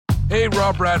Hey,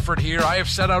 Rob Bradford here. I have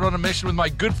set out on a mission with my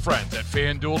good friends at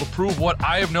FanDuel to prove what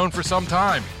I have known for some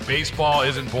time. Baseball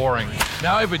isn't boring.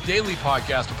 Now I have a daily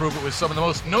podcast to prove it with some of the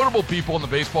most notable people in the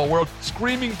baseball world,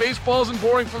 screaming baseball isn't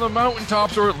boring from the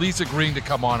mountaintops, or at least agreeing to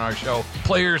come on our show.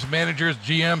 Players, managers,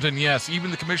 GMs, and yes, even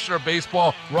the commissioner of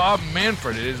baseball, Rob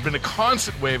Manfred. It has been a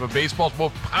constant wave of baseball's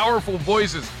most powerful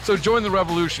voices. So join the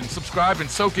revolution. Subscribe and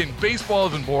soak in Baseball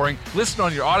Isn't Boring. Listen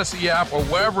on your Odyssey app or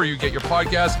wherever you get your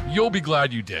podcasts. You'll be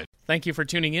glad you did. Thank you for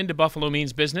tuning in to Buffalo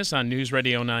Means Business on News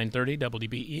Radio 930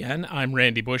 WBEN. I'm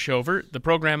Randy Bushover. The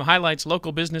program highlights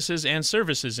local businesses and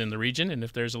services in the region, and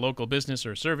if there's a local business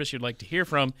or service you'd like to hear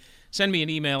from, send me an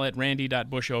email at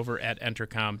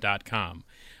randy.bushover@entercom.com.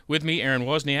 With me, Aaron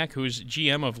Wozniak, who's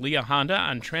GM of Leah Honda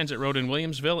on Transit Road in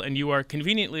Williamsville, and you are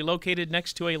conveniently located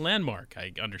next to a landmark,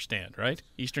 I understand, right?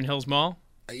 Eastern Hills Mall?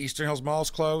 Eastern Hills Mall is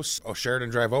close.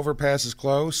 Sheridan Drive Overpass is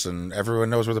close, and everyone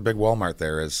knows where the big Walmart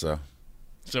there is,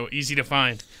 So easy to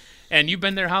find. And you've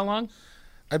been there how long?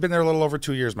 I've been there a little over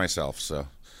 2 years myself, so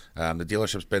the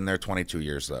dealership's been there 22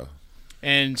 years, though.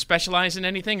 And specialize in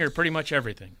anything or pretty much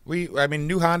everything?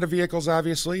 New Honda vehicles,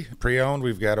 obviously. Pre-owned,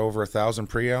 we've got over 1,000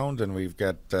 pre-owned, and we've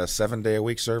got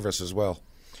 7-day-a-week service as well.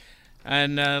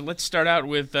 And let's start out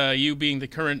with you being the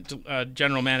current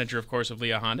general manager, of course, of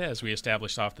Leah Honda, as we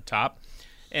established off the top.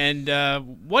 And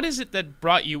what is it that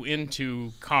brought you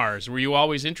into cars? Were you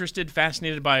always interested,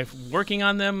 fascinated by working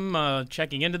on them,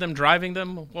 checking into them, driving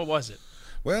them? What was it?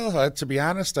 Well, to be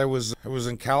honest, I was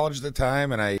in college at the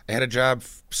time, and I had a job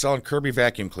selling Kirby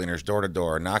vacuum cleaners door to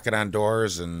door, knocking on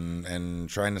doors and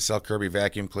trying to sell Kirby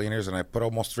vacuum cleaners. And I put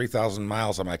almost 3,000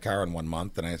 miles on my car in 1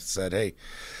 month, and I said, hey,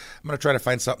 I'm going to try to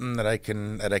find something that I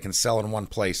can sell in one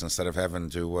place instead of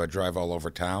having to drive all over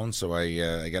town. So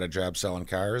I got a job selling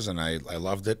cars, and I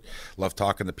loved it. Loved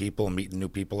talking to people and meeting new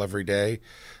people every day.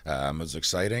 It was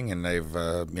exciting, and I've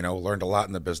learned a lot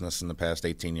in the business in the past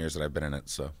 18 years that I've been in it.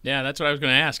 So yeah, that's what I was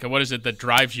going to ask. What is it that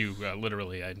drives you,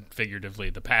 literally and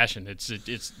figuratively, the passion? It's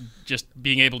just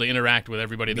being able to interact with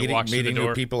everybody that walks through the door. Meeting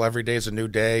new people every day is a new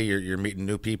day. You're meeting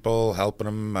new people, helping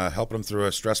them through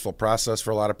a stressful process for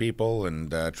a lot of people,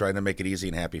 and trying to make it easy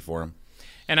and happy for them.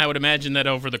 And I would imagine that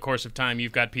over the course of time,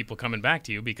 you've got people coming back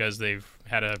to you because they've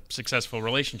had a successful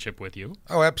relationship with you.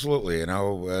 Oh, absolutely.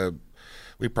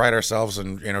 We pride ourselves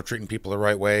in treating people the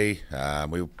right way.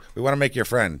 We want to make you a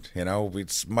friend.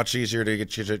 It's much easier to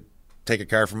get you to take a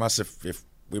car from us if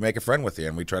we make a friend with you,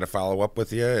 and we try to follow up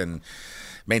with you and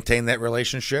maintain that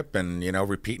relationship. And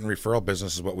repeat and referral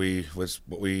business is what we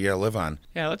live on.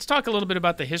 Yeah, let's talk a little bit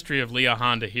about the history of Leah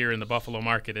Honda here in the Buffalo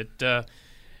market.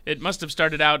 It must have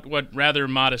started out rather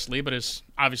modestly, but it's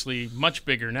obviously much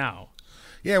bigger now.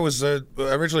 Yeah, it was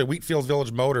originally Wheatfield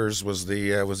Village Motors was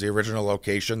the original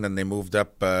location. Then they moved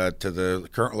up to the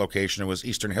current location. It was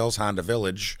Eastern Hills Honda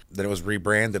Village. Then it was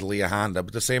rebranded Leah Honda,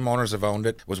 but the same owners have owned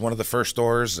it. It was one of the first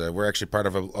stores. We're actually part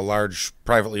of a large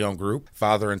privately owned group.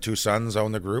 Father and two sons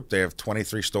own the group. They have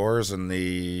 23 stores in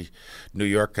the New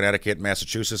York, Connecticut,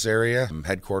 Massachusetts area,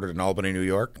 headquartered in Albany, New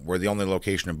York. We're the only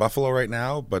location in Buffalo right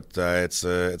now, but it's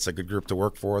a good group to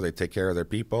work for. They take care of their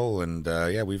people, and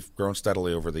we've grown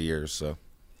steadily over the years. So.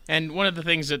 And one of the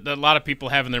things that a lot of people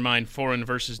have in their mind, foreign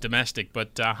versus domestic,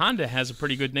 but Honda has a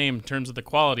pretty good name in terms of the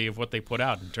quality of what they put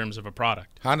out in terms of a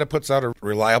product. Honda puts out a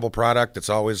reliable product. It's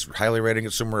always highly rated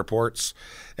Consumer Reports,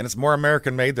 and it's more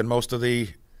American-made than most of the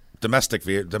domestic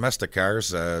cars.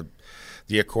 The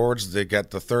Accords, they got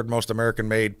the third most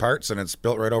American-made parts, and it's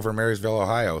built right over in Marysville,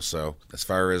 Ohio. So as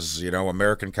far as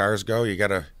American cars go, you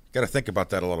gotta think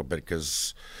about that a little bit,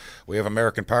 because we have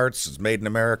American parts. It's made in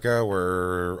America,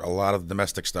 where a lot of the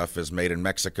domestic stuff is made in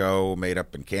Mexico, made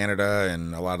up in Canada,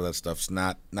 and a lot of that stuff's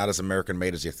not as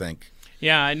American-made as you think.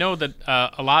 Yeah, I know that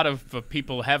a lot of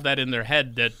people have that in their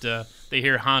head, that they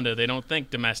hear Honda, they don't think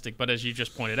domestic, but as you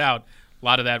just pointed out, a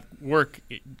lot of that work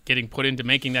getting put into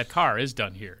making that car is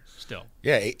done here still.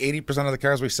 Yeah, 80% of the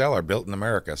cars we sell are built in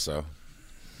America, so.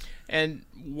 And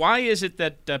why is it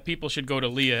that people should go to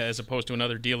Leah as opposed to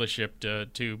another dealership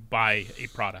to buy a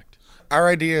product? Our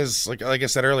idea is, like I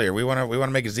said earlier, we want to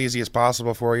make it as easy as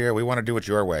possible for you. We want to do it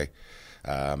your way.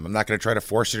 I'm not going to try to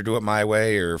force you to do it my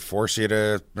way, or force you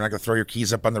to. We're not going to throw your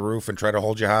keys up on the roof and try to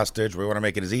hold you hostage. We want to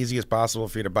make it as easy as possible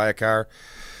for you to buy a car.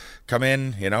 Come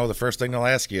in, the first thing they'll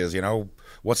ask you is,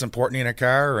 what's important in a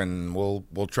car, and we'll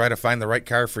try to find the right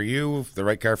car for you, the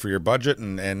right car for your budget,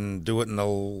 and do it in the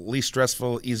least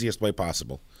stressful, easiest way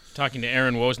possible. Talking to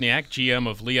Aaron Wozniak, GM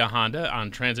of Leah Honda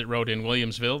on Transit Road in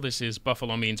Williamsville. This is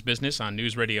Buffalo Means Business on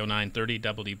News Radio 930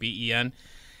 WBEN.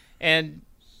 And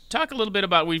talk a little bit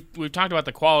about, we've talked about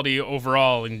the quality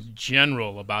overall in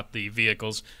general about the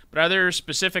vehicles, but are there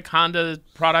specific Honda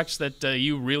products that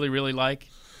you really, really like?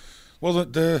 Well,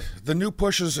 the new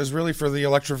push is really for the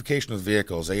electrification of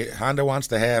vehicles. Honda wants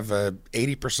to have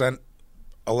 80%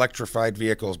 electrified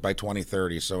vehicles by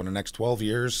 2030. So in the next 12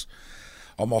 years,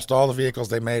 almost all the vehicles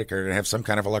they make are going to have some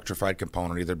kind of electrified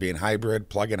component, either being hybrid,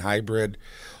 plug-in hybrid,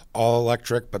 all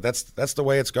electric. But that's the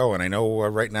way it's going. I know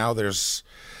right now there's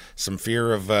some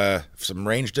fear of some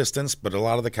range distance, but a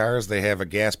lot of the cars, they have a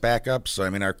gas backup. So, I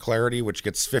mean, our Clarity, which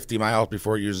gets 50 miles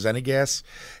before it uses any gas,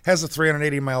 has a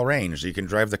 380-mile range. You can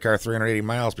drive the car 380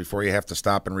 miles before you have to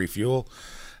stop and refuel.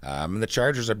 And the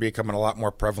chargers are becoming a lot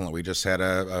more prevalent. We just had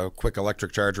a quick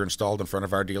electric charger installed in front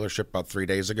of our dealership about 3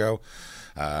 days ago.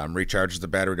 Recharges the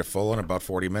battery to full in about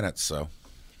 40 minutes. So,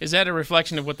 is that a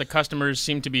reflection of what the customers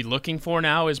seem to be looking for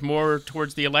now, is more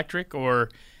towards the electric, or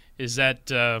is that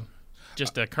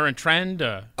just a current trend?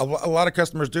 A lot of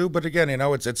customers do, but again,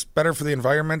 it's better for the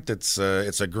environment. It's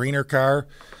a greener car.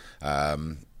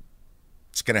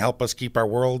 It's going to help us keep our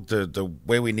world the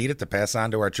way we need it to pass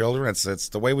on to our children. It's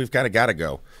the way we've kind of got to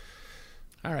go.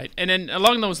 All right. And then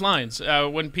along those lines,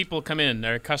 when people come in,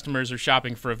 their customers are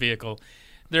shopping for a vehicle,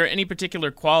 there any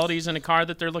particular qualities in a car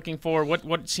that they're looking for?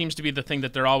 What seems to be the thing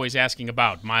that they're always asking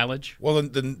about? Mileage? Well,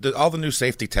 all the new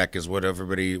safety tech is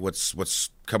what's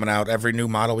coming out. Every new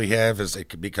model we have it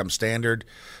could become standard.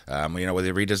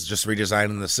 With just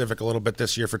redesigning the Civic a little bit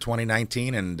this year for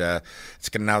 2019, and now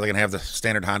they're going to have the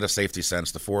standard Honda Safety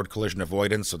Sense, the forward collision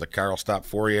avoidance, so the car will stop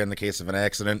for you in the case of an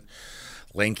accident.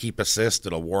 Lane keep assist,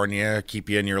 it'll warn you, keep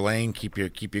you in your lane, keep you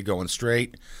going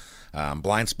straight.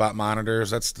 Blind spot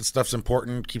monitors, that stuff's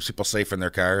important, keeps people safe in their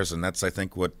cars, and that's, I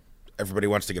think, what everybody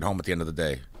wants to get home at the end of the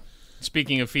day.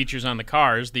 Speaking of features on the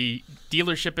cars, the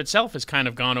dealership itself has kind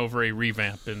of gone over a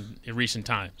revamp in recent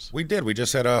times. We did. We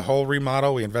just had a whole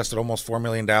remodel. We invested almost $4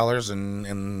 million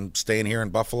in staying here in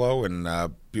Buffalo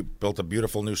and built a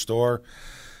beautiful new store.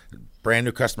 Brand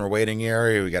new customer waiting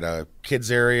area. We got a kids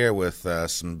area with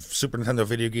some Super Nintendo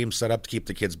video games set up to keep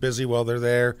the kids busy while they're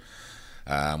there.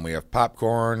 We have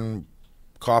popcorn,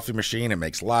 coffee machine. It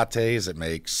makes lattes. It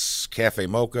makes cafe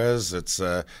mochas. It's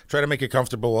try to make it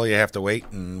comfortable while you have to wait.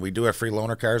 And we do have free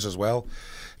loaner cars as well.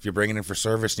 If you're bringing in for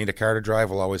service, need a car to drive,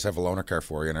 we'll always have a loaner car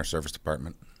for you in our service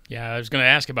department. Yeah, I was going to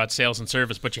ask about sales and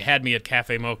service, but you had me at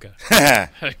cafe mocha.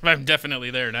 I'm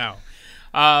definitely there now.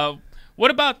 What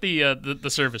about the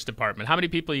service department? How many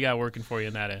people you got working for you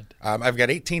in that end? I've got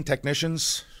 18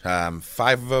 technicians. 5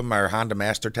 of them are Honda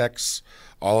Master Techs.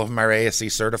 All of them are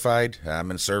ASE certified.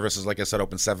 And services, like I said,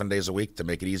 open 7 days a week to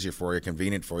make it easier for you,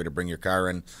 convenient for you to bring your car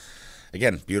in.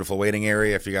 Again, beautiful waiting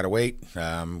area if you got to wait.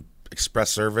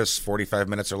 Express service, 45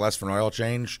 minutes or less for an oil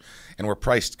change. And we're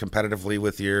priced competitively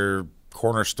with your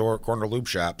corner lube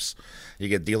shops. You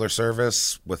get dealer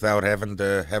service without having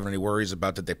any worries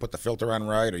about did they put the filter on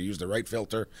right or use the right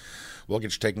filter. We'll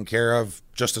get you taken care of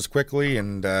just as quickly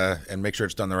and make sure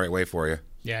it's done the right way for you.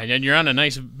 Yeah, and you're on a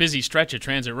nice busy stretch of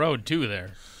Transit Road too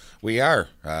there. We are.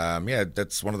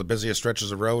 That's one of the busiest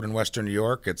stretches of road in western New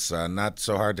York. It's not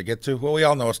so hard to get to. Well, we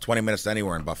all know it's 20 minutes to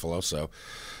anywhere in Buffalo, so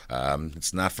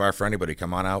it's not far for anybody.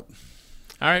 Come on out.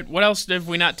 All right, what else have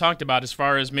we not talked about as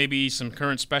far as maybe some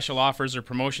current special offers or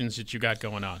promotions that you got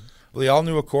going on? Well, the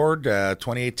all-new Accord,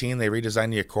 2018, they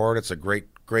redesigned the Accord. It's a great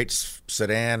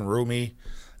sedan, roomy.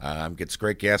 Gets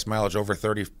great gas mileage, over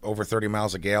 30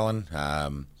 miles a gallon.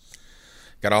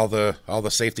 Got all the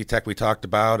safety tech we talked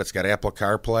about. It's got Apple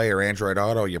CarPlay or Android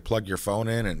Auto. You plug your phone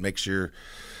in, and it makes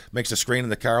the screen in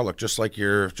the car look just like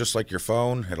your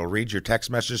phone. It'll read your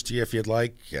text messages to you if you'd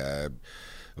like.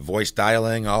 Voice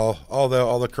dialing, all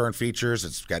the current features.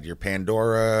 It's got your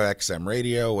Pandora, XM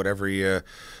radio, whatever you're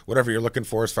looking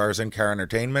for as far as in-car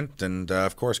entertainment, and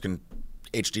of course can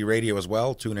HD radio as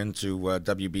well. Tune into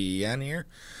WBEN here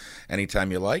anytime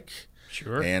you like.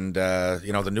 Sure. And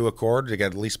the new Accord, they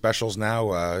got lease specials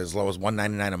now as low as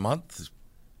 $199 a month.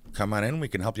 Come on in, we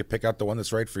can help you pick out the one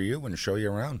that's right for you and show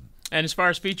you around. And as far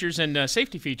as features and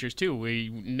safety features too, we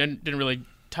didn't really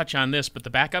touch on this, but the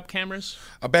backup cameras?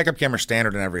 A backup camera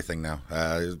standard in everything now.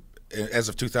 As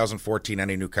of 2014,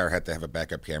 any new car had to have a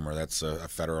backup camera. That's a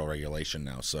federal regulation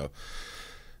now. So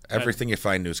everything you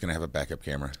find new is going to have a backup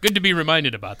camera. Good to be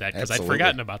reminded about that because I'd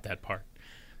forgotten about that part.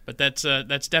 But that's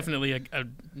definitely a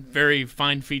very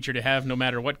fine feature to have no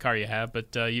matter what car you have.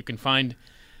 But you can find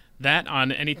that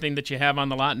on anything that you have on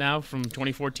the lot now from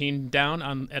 2014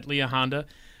 down at Leah Honda.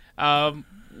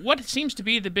 What seems to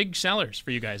be the big sellers for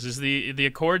you guys? Is the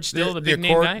Accord still the big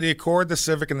name guy? The Accord, the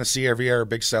Civic, and the CR-V are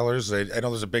big sellers. I know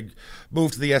there's a big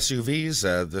move to the SUVs.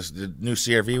 The new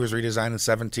CR-V was redesigned in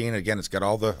 17. Again, it's got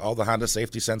all the Honda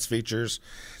Safety Sense features.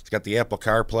 It's got the Apple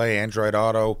CarPlay, Android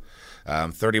Auto,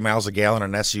 30 miles a gallon,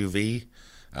 an SUV.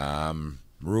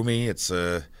 Roomy. It's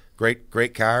a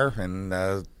great car, and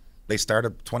they start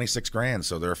at $26,000,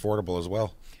 so they're affordable as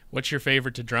well. What's your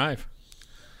favorite to drive?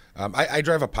 I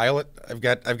drive a Pilot. I've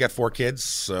got 4 kids,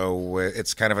 so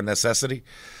it's kind of a necessity.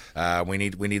 We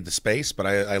need the space, but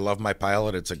I love my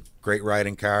Pilot. It's a great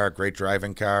riding car, great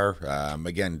driving car.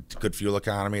 Again, good fuel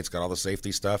economy. It's got all the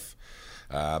safety stuff.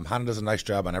 Honda does a nice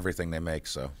job on everything they make.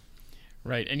 So.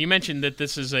 Right, and you mentioned that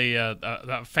this is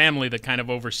a family that kind of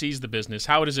oversees the business.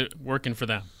 How is it working for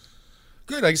them?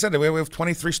 Good. Like I said, we have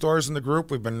 23 stores in the group.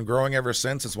 We've been growing ever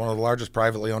since. It's one of the largest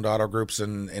privately owned auto groups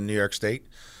in New York State.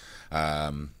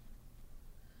 Love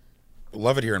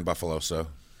it here in Buffalo. So.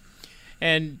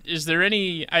 And is there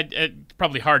any,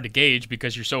 probably hard to gauge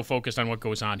because you're so focused on what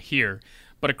goes on here,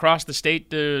 but across the state,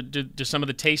 do some of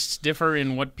the tastes differ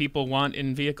in what people want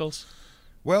in vehicles?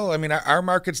 Well, I mean, our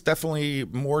market's definitely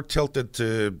more tilted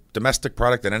to domestic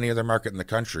product than any other market in the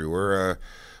country. We're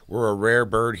a rare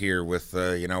bird here with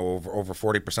over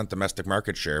 40% domestic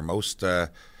market share.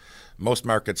 Most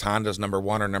markets, Honda's number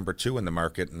 1 or number 2 in the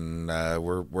market, and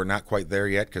we're not quite there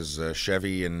yet because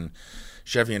Chevy and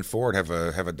Ford have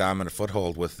a dominant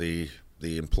foothold with the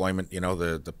employment,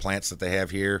 the plants that they have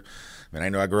here. I mean, I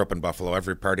know I grew up in Buffalo.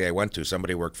 Every party I went to,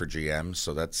 somebody worked for GM,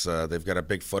 so that's they've got a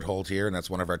big foothold here, and that's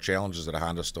one of our challenges at a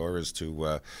Honda store is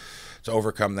to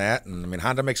overcome that. And I mean,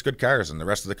 Honda makes good cars, and the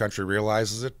rest of the country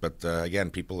realizes it. But again,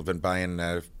 people have been buying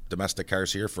domestic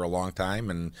cars here for a long time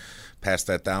and passed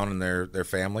that down in their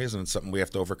families, and it's something we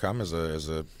have to overcome as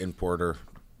a importer,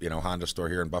 Honda store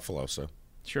here in Buffalo. So.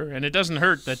 Sure, and it doesn't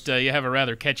hurt that you have a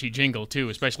rather catchy jingle too,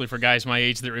 especially for guys my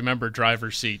age that remember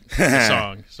 "Driver's Seat," the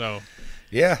song. So,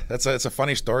 yeah, it's a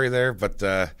funny story there, but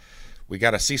we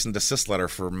got a cease and desist letter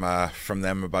from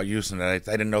them about using it. I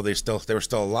didn't know they were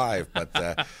still alive, but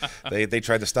they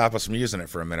tried to stop us from using it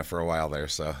for a while there.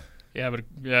 So. Yeah, but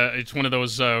it's one of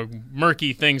those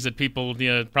murky things that people,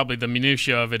 probably the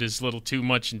minutia of it is a little too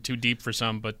much and too deep for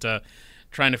some, but.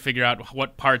 Trying to figure out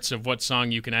what parts of what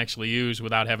song you can actually use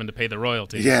without having to pay the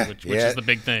royalties, which is the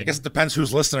big thing. I guess it depends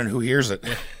who's listening and who hears it.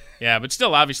 Yeah, but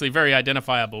still obviously very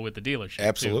identifiable with the dealership.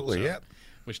 Absolutely, too, yeah.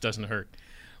 Which doesn't hurt.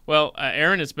 Well,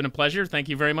 Aaron, it's been a pleasure. Thank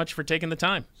you very much for taking the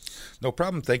time. No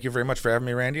problem. Thank you very much for having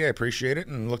me, Randy. I appreciate it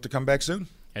and look to come back soon.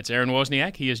 That's Aaron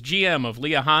Wozniak. He is GM of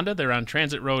Leah Honda. They're on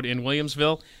Transit Road in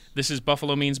Williamsville. This is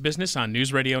Buffalo Means Business on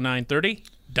News Radio 930,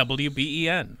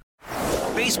 WBEN.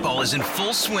 Baseball is in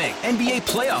full swing. NBA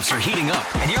playoffs are heating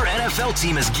up, and your NFL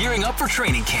team is gearing up for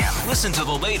training camp. Listen to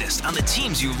the latest on the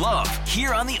teams you love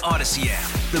here on the Odyssey app.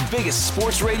 The biggest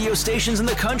sports radio stations in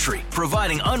the country,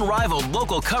 providing unrivaled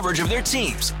local coverage of their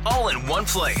teams, all in one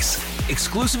place.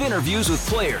 Exclusive interviews with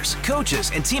players,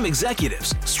 coaches, and team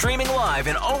executives, streaming live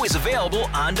and always available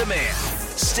on demand.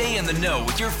 Stay in the know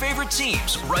with your favorite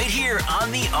teams right here on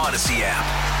the Odyssey app.